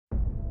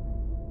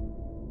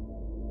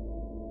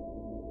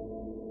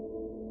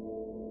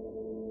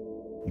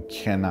You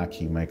cannot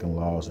keep making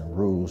laws and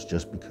rules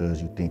just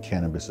because you think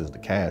cannabis is the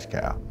cash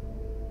cow.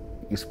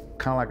 It's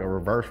kind of like a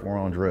reverse war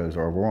on drugs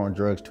or a war on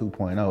drugs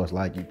 2.0. It's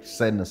like you're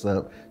setting us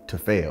up to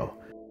fail.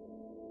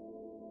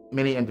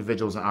 Many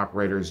individuals and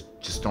operators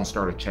just don't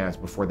start a chance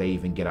before they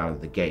even get out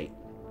of the gate.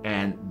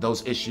 And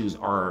those issues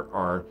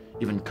are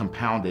even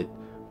compounded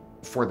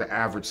for the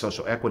average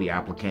social equity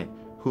applicant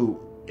who,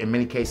 in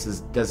many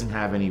cases, doesn't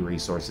have any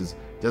resources,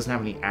 doesn't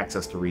have any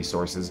access to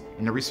resources,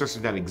 and the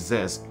resources that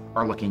exist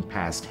are looking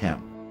past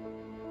him.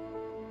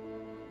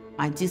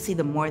 I do see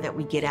the more that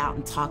we get out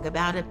and talk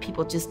about it,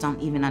 people just don't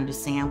even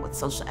understand what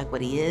social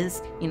equity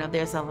is. You know,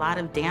 there's a lot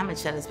of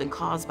damage that has been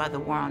caused by the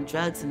war on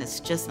drugs, and it's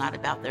just not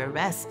about the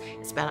arrests.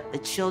 It's about the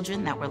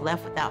children that were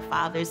left without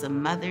fathers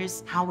and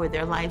mothers. How were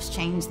their lives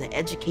changed? The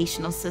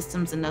educational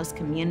systems in those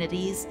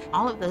communities.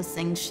 All of those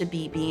things should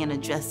be being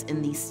addressed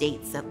in these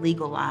states that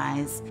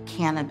legalize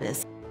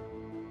cannabis.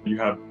 You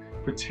have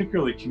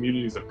particularly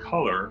communities of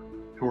color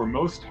who were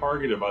most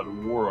targeted by the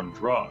war on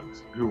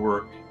drugs, who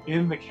were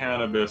in the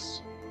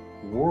cannabis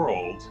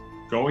world,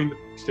 going to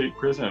state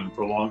prison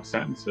for long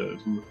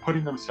sentences,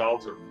 putting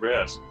themselves at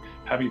risk,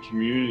 having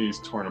communities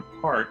torn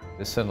apart.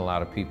 It sent a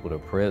lot of people to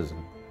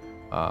prison.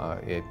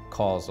 It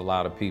caused a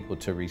lot of people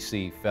to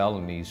receive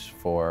felonies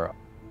for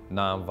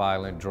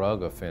nonviolent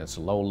drug offense,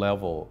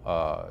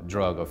 low-level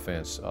drug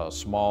offense,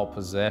 small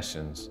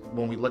possessions.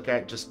 When we look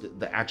at just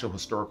the actual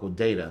historical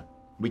data,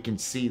 we can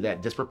see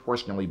that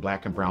disproportionately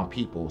Black and brown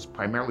peoples,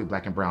 primarily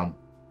Black and brown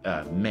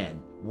men,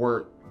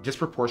 were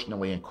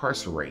disproportionately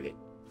incarcerated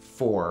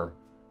for,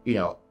 you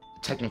know,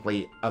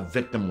 technically a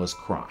victimless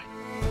crime.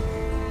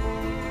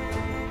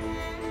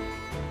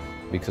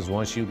 Because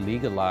once you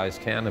legalize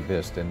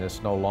cannabis, then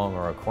it's no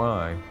longer a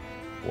crime.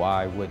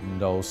 Why wouldn't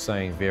those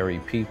same very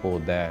people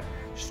that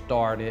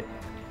started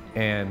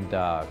and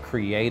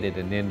created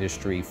an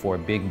industry for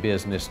big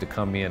business to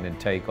come in and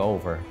take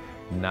over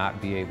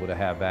not be able to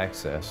have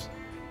access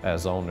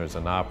as owners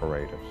and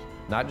operators?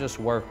 Not just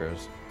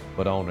workers,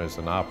 but owners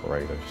and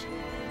operators.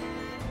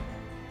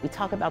 We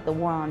talk about the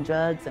war on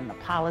drugs and the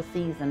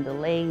policies and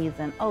delays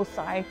and, oh,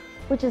 sorry,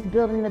 we're just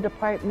building the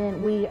department.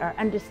 We are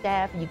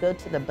understaffed. You go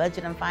to the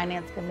Budget and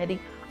Finance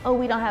Committee. Oh,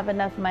 we don't have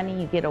enough money.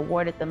 You get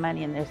awarded the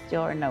money and there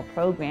still are no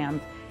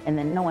programs. And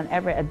then no one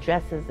ever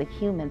addresses the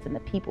humans and the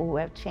people who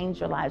have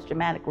changed their lives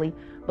dramatically,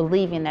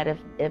 believing that if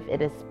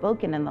it is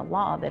spoken in the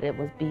law, that it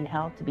was being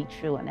held to be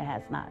true, and it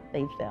has not.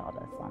 They failed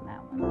us on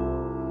that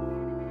one.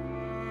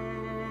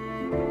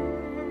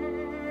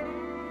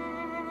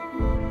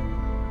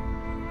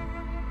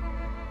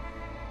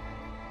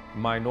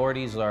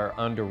 Minorities are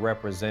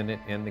underrepresented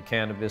in the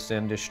cannabis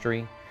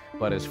industry,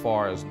 but as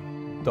far as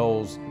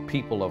those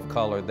people of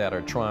color that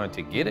are trying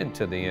to get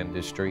into the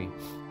industry,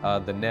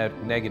 the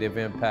negative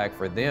impact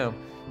for them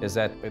is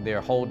that they're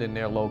holding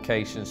their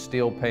locations,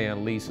 still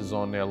paying leases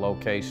on their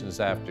locations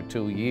after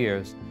 2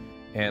 years,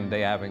 and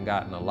they haven't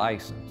gotten a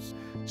license.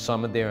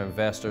 Some of their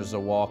investors are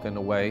walking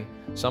away.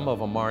 Some of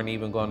them aren't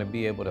even going to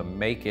be able to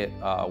make it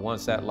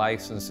once that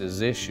license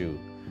is issued.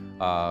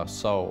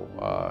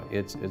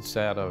 It's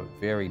had a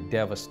very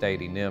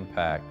devastating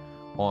impact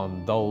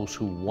on those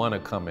who want to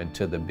come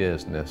into the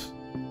business.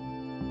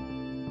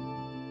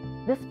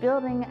 This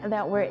building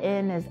that we're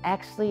in is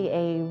actually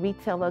a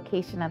retail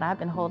location that I've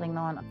been holding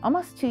on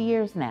almost 2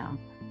 years now.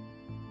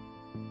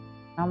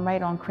 I'm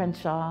right on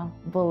Crenshaw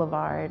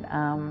Boulevard,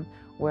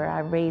 where I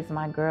raised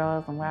my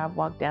girls and where I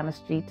walked down the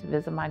street to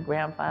visit my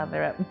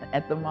grandfather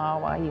at the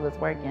mall while he was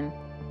working.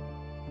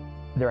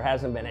 There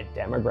hasn't been a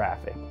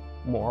demographic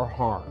more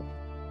harmed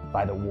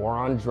by the war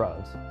on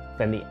drugs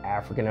than the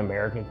African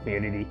American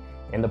community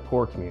and the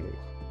poor communities.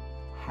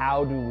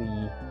 How do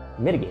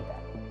we mitigate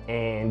that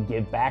and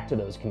give back to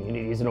those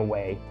communities in a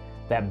way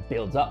that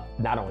builds up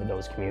not only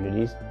those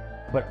communities,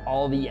 but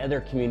all the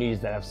other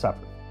communities that have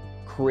suffered?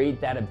 Create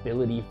that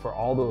ability for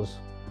all those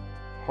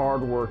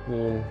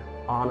hardworking,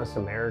 honest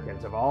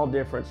Americans of all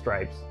different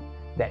stripes,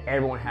 that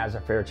everyone has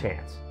a fair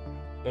chance.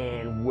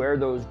 And where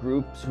those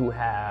groups who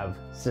have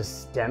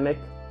systemic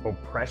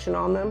oppression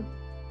on them,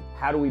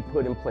 how do we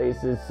put in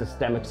places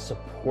systemic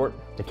support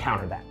to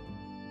counter that?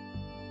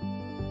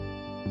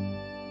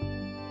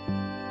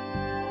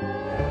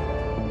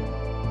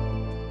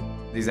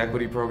 These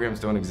equity programs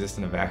don't exist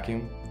in a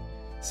vacuum.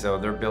 So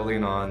they're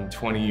building on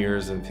 20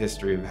 years of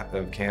history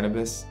of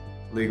cannabis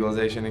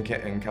legalization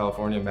in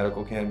California,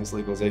 medical cannabis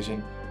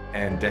legalization,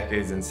 and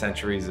decades and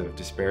centuries of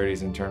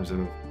disparities in terms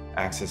of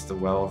access to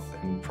wealth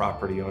and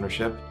property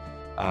ownership.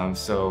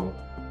 So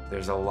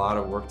there's a lot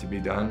of work to be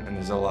done, and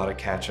there's a lot of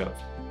catch-up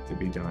to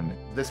be done.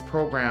 This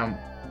program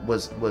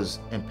was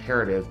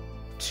imperative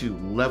to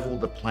level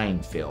the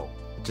playing field,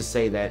 to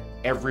say that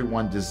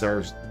everyone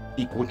deserves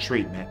equal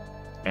treatment,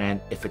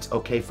 and if it's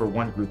okay for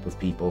one group of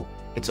people,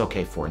 it's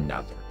okay for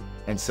another.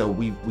 And so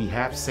we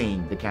have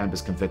seen the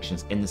cannabis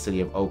convictions in the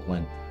city of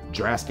Oakland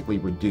drastically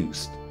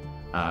reduced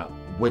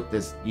with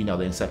this,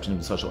 the inception of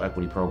the social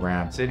equity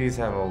program. Cities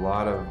have a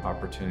lot of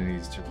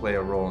opportunities to play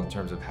a role in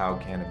terms of how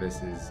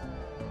cannabis is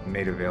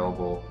made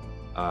available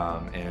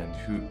and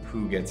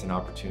who gets an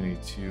opportunity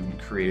to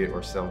create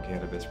or sell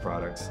cannabis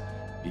products.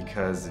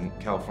 Because in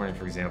California,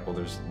 for example,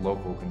 there's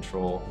local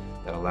control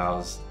that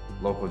allows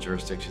local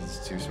jurisdictions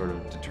to sort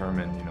of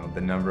determine,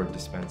 the number of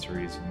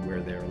dispensaries and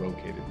where they're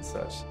located and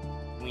such.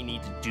 We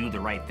need to do the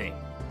right thing.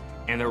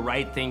 And the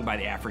right thing by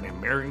the African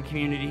American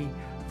community,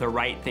 the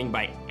right thing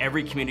by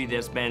every community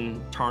that's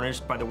been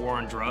tarnished by the war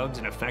on drugs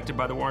and affected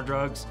by the war on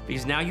drugs.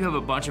 Because now you have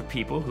a bunch of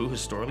people who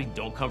historically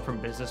don't come from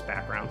business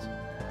backgrounds,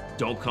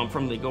 don't come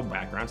from legal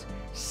backgrounds,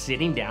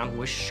 sitting down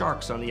with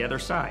sharks on the other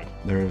side.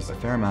 There's a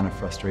fair amount of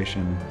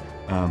frustration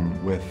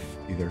with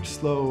either a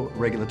slow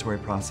regulatory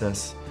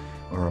process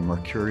or a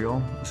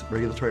mercurial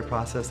regulatory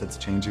process that's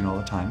changing all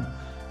the time,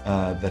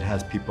 that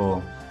has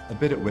people a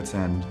bit at wit's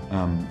end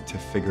to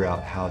figure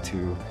out how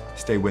to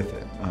stay with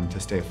it, to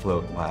stay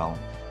afloat while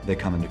they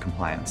come into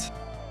compliance.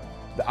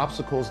 The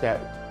obstacles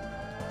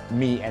that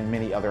me and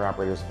many other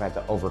operators have had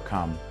to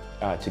overcome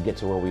to get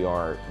to where we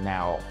are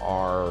now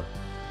are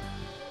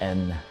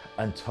an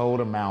untold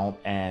amount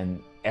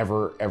and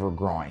ever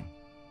growing.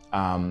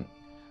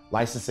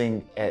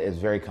 Licensing is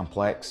very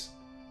complex,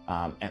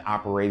 and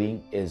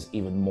operating is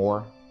even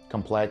more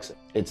complex.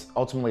 It's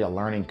ultimately a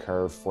learning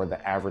curve for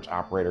the average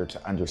operator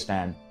to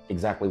understand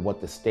exactly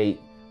what the state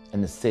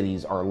and the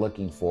cities are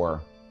looking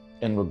for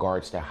in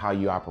regards to how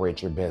you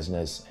operate your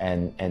business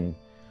and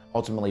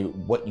ultimately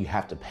what you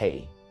have to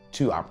pay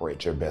to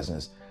operate your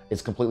business.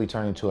 It's completely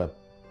turned into a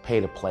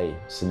pay-to-play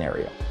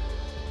scenario.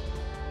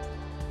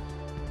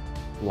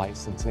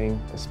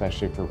 Licensing,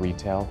 especially for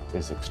retail,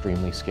 is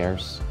extremely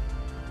scarce.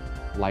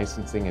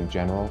 Licensing in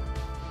general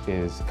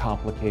is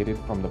complicated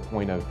from the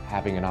point of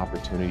having an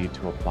opportunity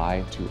to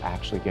apply to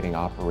actually getting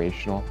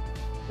operational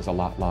is a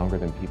lot longer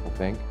than people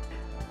think.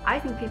 I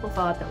think people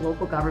thought that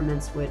local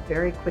governments would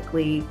very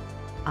quickly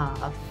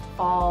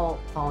fall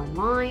in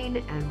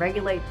line and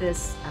regulate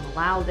this and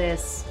allow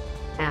this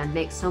and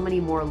make so many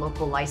more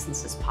local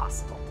licenses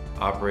possible.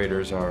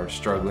 Operators are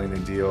struggling to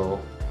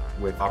deal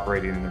with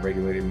operating in the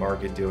regulated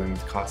market, dealing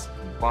with cost of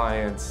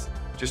compliance,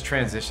 just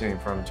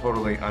transitioning from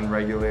totally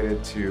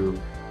unregulated to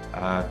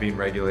being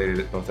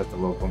regulated both at the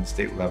local and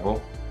state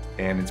level.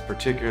 And it's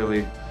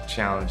particularly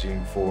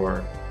challenging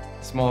for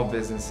small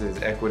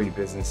businesses, equity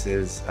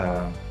businesses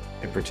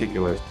in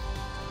particular.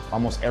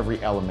 Almost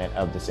every element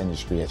of this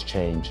industry has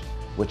changed,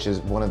 which is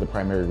one of the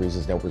primary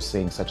reasons that we're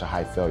seeing such a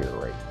high failure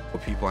rate.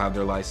 People have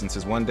their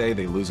licenses one day,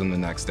 they lose them the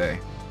next day.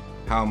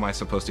 How am I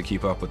supposed to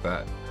keep up with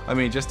that? I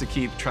mean, just to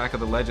keep track of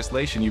the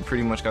legislation, you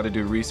pretty much got to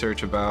do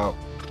research about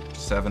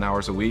 7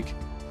 hours a week.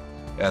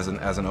 As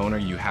an owner,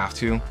 you have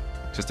to,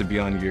 just to be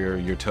on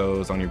your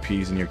toes, on your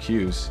P's and your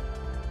Q's.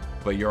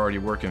 But you're already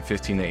working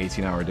 15 to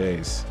 18-hour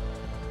days.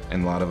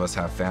 And a lot of us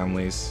have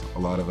families, a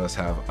lot of us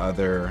have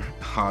other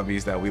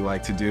hobbies that we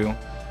like to do.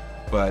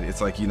 But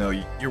it's like,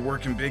 you're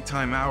working big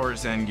time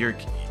hours and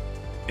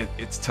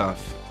it's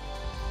tough.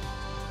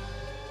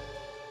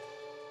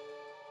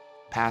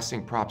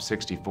 Passing Prop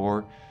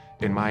 64,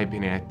 in my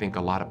opinion, I think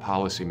a lot of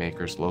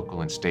policymakers,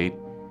 local and state,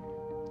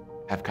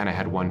 have kind of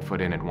had one foot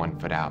in and one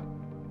foot out.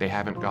 They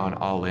haven't gone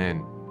all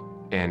in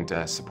and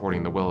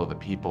supporting the will of the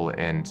people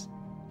and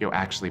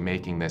actually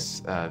making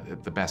this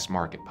the best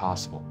market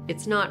possible.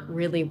 It's not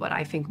really what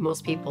I think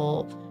most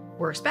people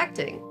were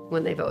expecting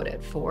when they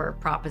voted for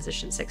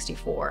Proposition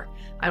 64.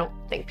 I don't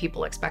think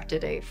people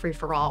expected a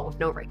free-for-all with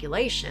no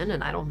regulation,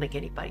 and I don't think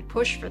anybody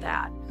pushed for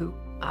that who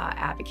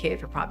advocated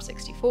for Prop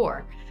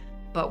 64.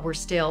 But we're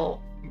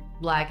still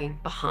lagging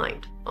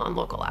behind on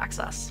local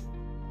access.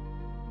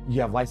 You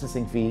have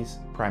licensing fees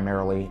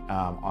primarily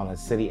on a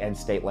city and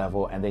state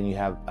level, and then you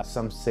have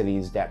some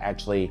cities that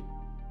actually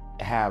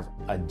have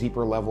a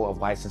deeper level of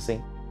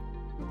licensing.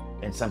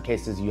 In some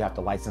cases, you have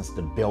to license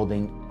the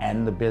building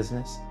and the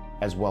business,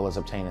 as well as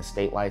obtain a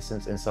state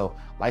license. And so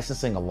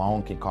licensing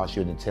alone can cost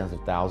you in the tens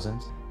of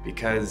thousands.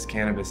 Because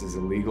cannabis is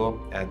illegal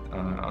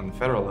on the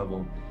federal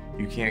level,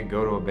 you can't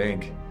go to a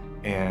bank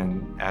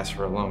and ask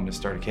for a loan to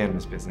start a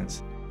cannabis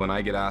business. When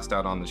I get asked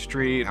out on the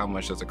street, how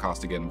much does it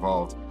cost to get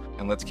involved?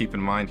 And let's keep in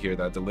mind here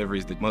that delivery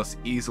is the most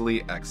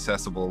easily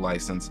accessible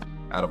license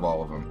out of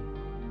all of them.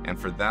 And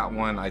for that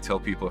one, I tell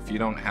people, if you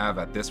don't have,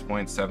 at this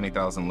point,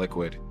 70,000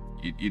 liquid,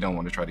 you don't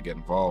want to try to get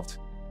involved.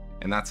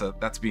 And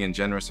that's being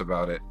generous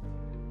about it.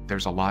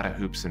 There's a lot of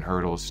hoops and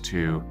hurdles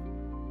to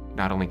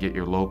not only get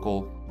your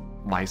local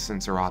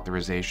license or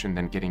authorization,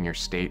 then getting your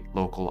state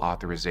local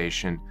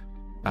authorization,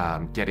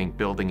 getting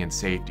building and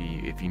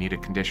safety, if you need a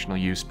conditional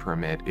use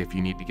permit, if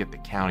you need to get the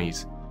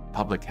county's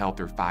public health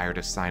or fire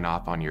to sign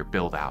off on your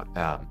build out.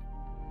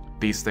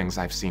 These things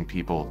I've seen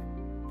people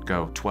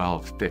go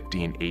 12,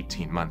 15,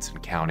 18 months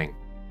and counting,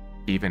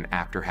 even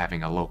after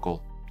having a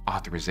local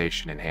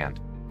authorization in hand.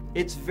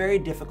 It's very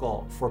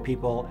difficult for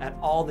people at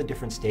all the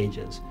different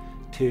stages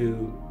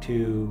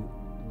to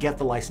get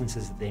the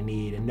licenses that they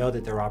need and know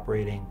that they're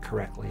operating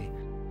correctly.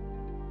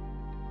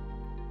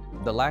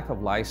 The lack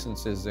of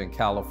licenses in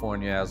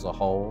California as a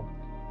whole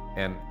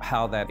And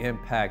how that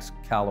impacts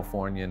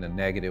California in a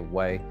negative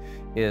way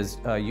is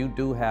you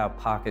do have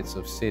pockets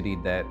of city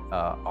that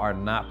are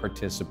not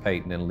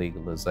participating in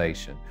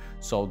legalization.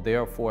 So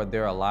therefore,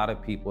 there are a lot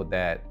of people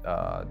that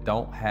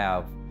don't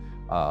have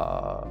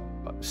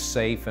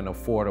safe and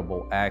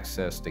affordable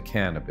access to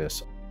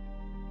cannabis.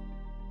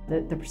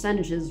 The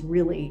percentages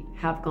really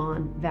have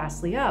gone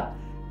vastly up,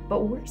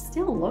 but we're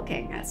still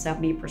looking at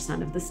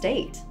 70% of the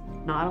state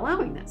not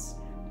allowing this.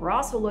 We're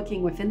also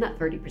looking within that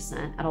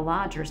 30% at a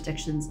lot of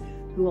jurisdictions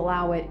who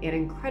allow it in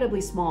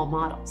incredibly small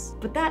models.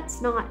 But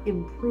that's not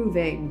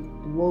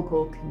improving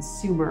local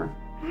consumer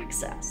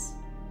access.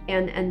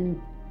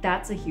 And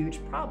that's a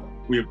huge problem.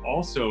 We have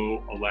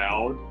also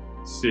allowed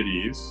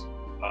cities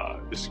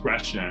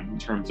discretion in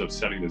terms of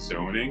setting the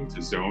zoning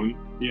to zone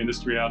the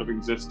industry out of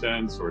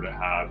existence, or to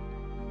have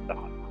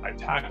high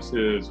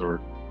taxes or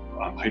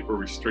hyper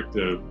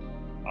restrictive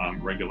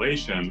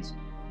regulations.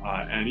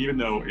 And even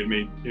though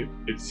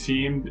it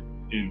seemed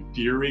in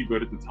theory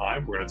good at the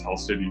time, we're going to tell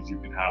cities you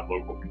can have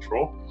local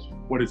control,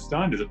 what it's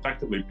done is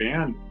effectively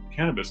banned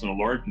cannabis in a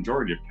large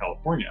majority of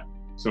California.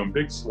 So in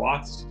big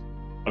swaths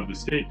of the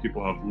state,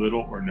 people have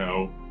little or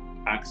no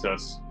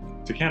access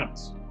to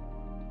cannabis.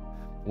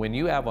 When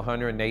you have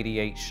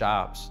 188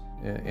 shops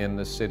in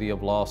the city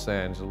of Los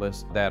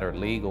Angeles that are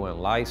legal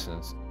and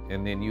licensed,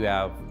 and then you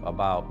have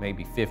about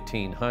maybe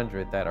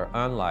 1,500 that are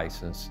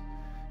unlicensed,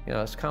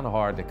 it's kind of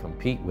hard to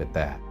compete with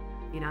that.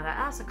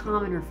 That's a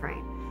common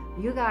refrain.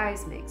 You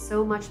guys make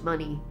so much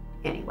money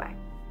anyway.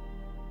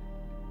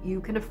 You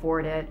can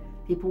afford it.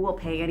 People will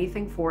pay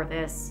anything for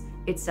this.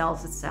 It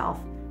sells itself.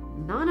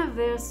 None of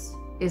this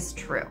is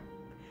true.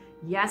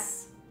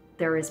 Yes,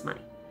 there is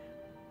money.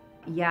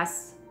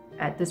 Yes,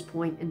 at this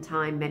point in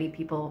time, many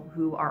people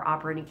who are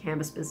operating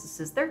cannabis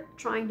businesses, they're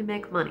trying to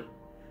make money.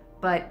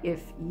 But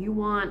if you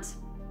want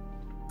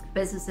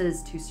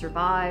businesses to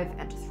survive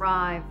and to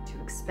thrive,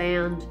 to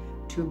expand,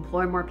 to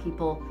employ more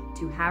people,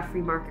 to have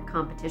free market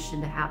competition,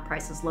 to have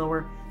prices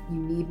lower, you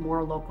need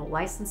more local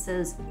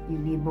licenses, you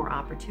need more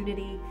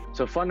opportunity.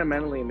 So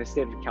fundamentally in the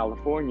state of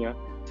California,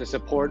 to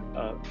support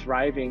a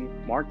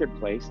thriving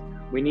marketplace,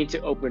 we need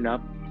to open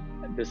up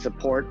the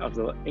support of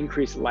the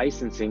increased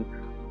licensing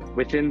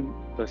within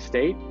the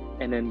state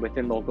and then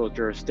within local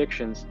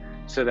jurisdictions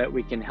so that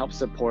we can help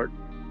support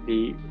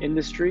the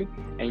industry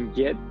and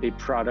get the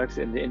products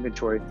and the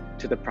inventory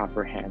to the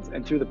proper hands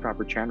and through the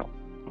proper channel.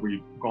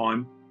 We've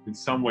gone in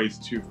some ways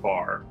too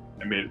far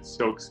and made it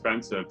so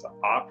expensive to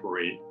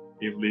operate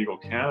a legal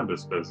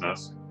cannabis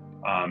business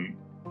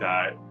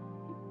that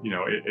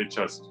it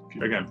just,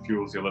 again,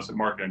 fuels the illicit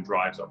market and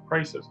drives up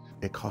prices.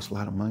 It costs a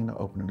lot of money to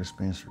open a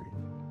dispensary.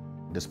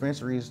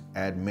 Dispensaries,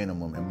 at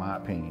minimum, in my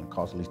opinion,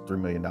 cost at least $3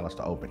 million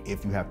to open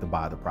if you have to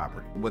buy the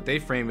property. What they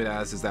frame it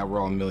as is that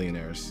we're all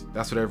millionaires.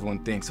 That's what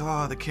everyone thinks.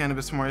 Oh, the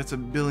cannabis market, it's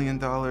 $1 billion.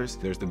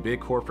 There's the big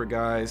corporate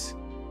guys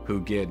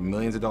who get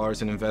millions of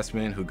dollars in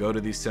investment, who go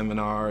to these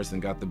seminars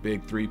and got the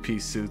big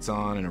three-piece suits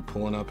on and are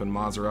pulling up in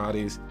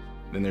Maseratis.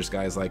 Then there's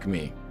guys like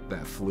me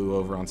that flew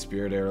over on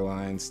Spirit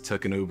Airlines,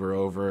 took an Uber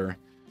over,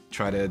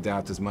 try to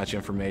adapt as much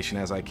information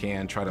as I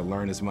can, try to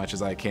learn as much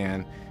as I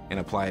can, and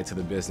apply it to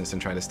the business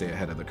and try to stay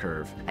ahead of the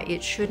curve.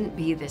 It shouldn't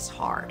be this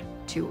hard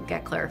to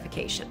get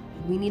clarification.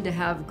 We need to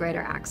have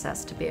greater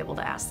access to be able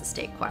to ask the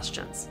state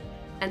questions.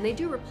 And they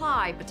do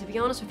reply, but to be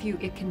honest with you,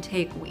 it can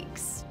take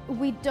weeks.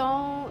 We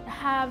don't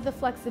have the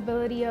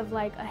flexibility of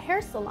like a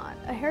hair salon.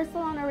 A hair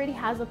salon already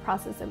has a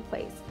process in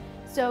place.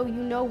 So you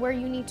know where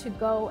you need to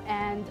go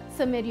and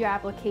submit your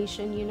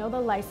application. You know the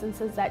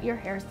licenses that your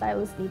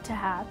hairstylists need to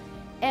have.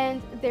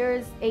 And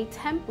there's a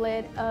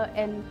template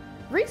and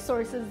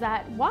resources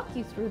that walk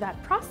you through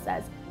that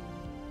process.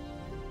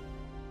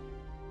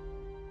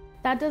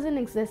 That doesn't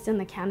exist in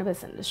the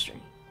cannabis industry.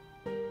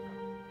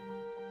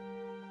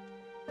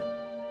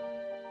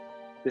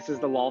 This is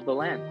the law of the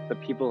land. The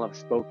people have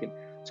spoken.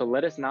 So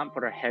let us not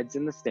put our heads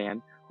in the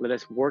sand. Let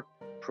us work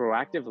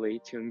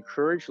proactively to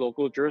encourage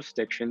local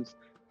jurisdictions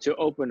to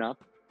open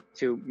up,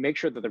 to make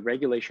sure that the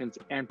regulations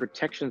and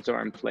protections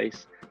are in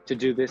place to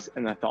do this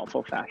in a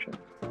thoughtful fashion.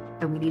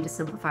 And we need to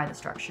simplify the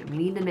structure. We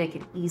need to make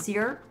it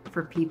easier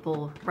for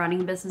people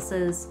running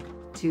businesses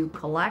to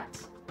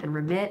collect and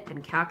remit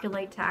and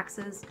calculate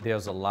taxes.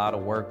 There's a lot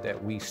of work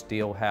that we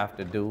still have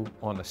to do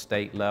on the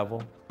state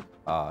level,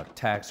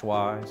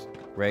 tax-wise,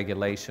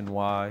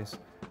 regulation-wise.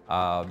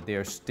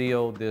 There's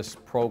still this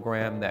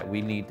program that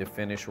we need to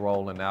finish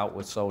rolling out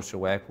with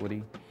social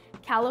equity.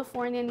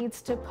 California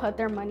needs to put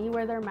their money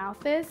where their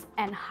mouth is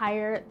and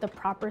hire the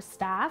proper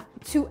staff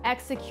to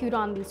execute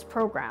on these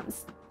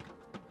programs,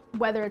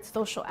 whether it's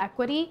social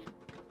equity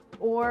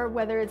or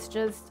whether it's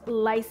just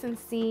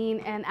licensing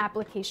and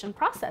application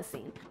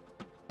processing.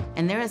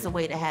 And there is a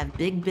way to have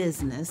big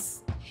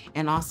business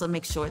and also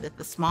make sure that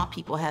the small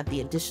people have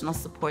the additional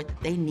support that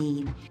they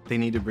need. They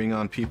need to bring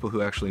on people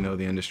who actually know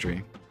the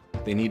industry.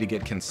 They need to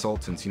get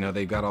consultants.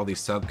 They've got all these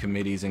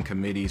subcommittees and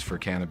committees for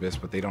cannabis,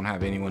 but they don't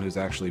have anyone who's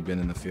actually been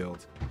in the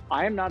field.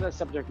 I am not a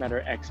subject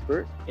matter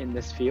expert in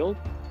this field,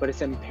 but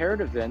it's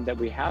imperative then that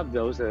we have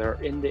those that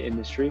are in the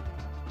industry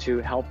to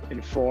help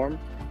inform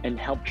and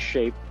help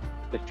shape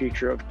the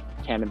future of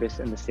cannabis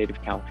in the state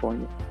of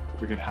California.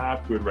 We can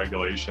have good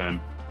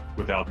regulation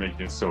without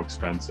making it so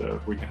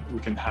expensive. We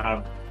can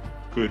have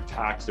good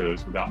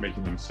taxes without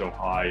making them so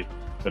high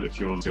that it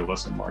fuels the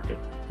illicit market.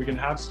 We can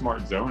have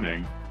smart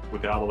zoning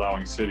without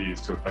allowing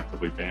cities to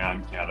effectively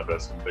ban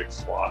cannabis in big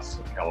swaths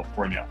of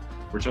California.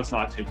 We're just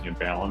not taking a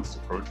balanced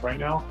approach right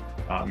now.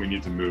 We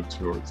need to move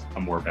towards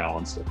a more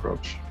balanced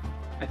approach.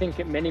 I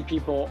think many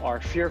people are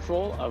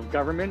fearful of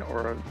government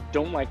or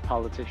don't like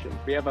politicians.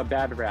 We have a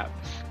bad rap.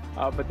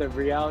 But the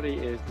reality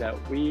is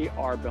that we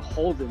are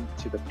beholden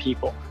to the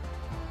people.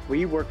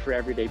 We work for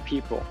everyday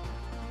people,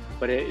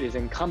 but it is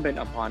incumbent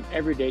upon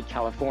everyday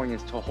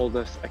Californians to hold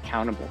us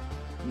accountable.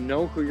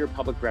 Know who your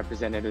public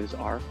representatives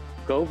are,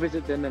 go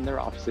visit them in their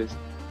offices,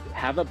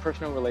 have a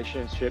personal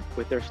relationship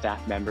with their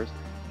staff members,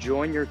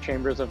 join your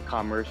chambers of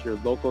commerce, your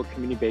local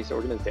community-based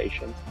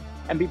organizations,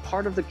 and be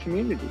part of the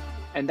community.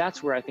 And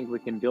that's where I think we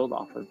can build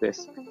off of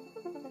this.